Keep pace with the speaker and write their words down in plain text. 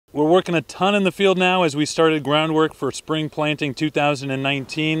We're working a ton in the field now as we started groundwork for spring planting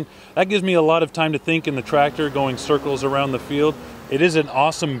 2019. That gives me a lot of time to think in the tractor going circles around the field. It is an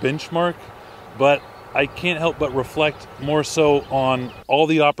awesome benchmark, but I can't help but reflect more so on all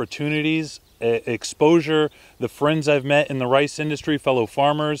the opportunities, exposure, the friends I've met in the rice industry, fellow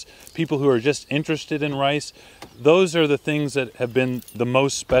farmers, people who are just interested in rice. Those are the things that have been the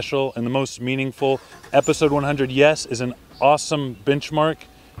most special and the most meaningful. Episode 100, yes, is an awesome benchmark.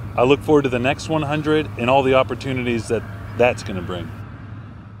 I look forward to the next 100 and all the opportunities that that's going to bring.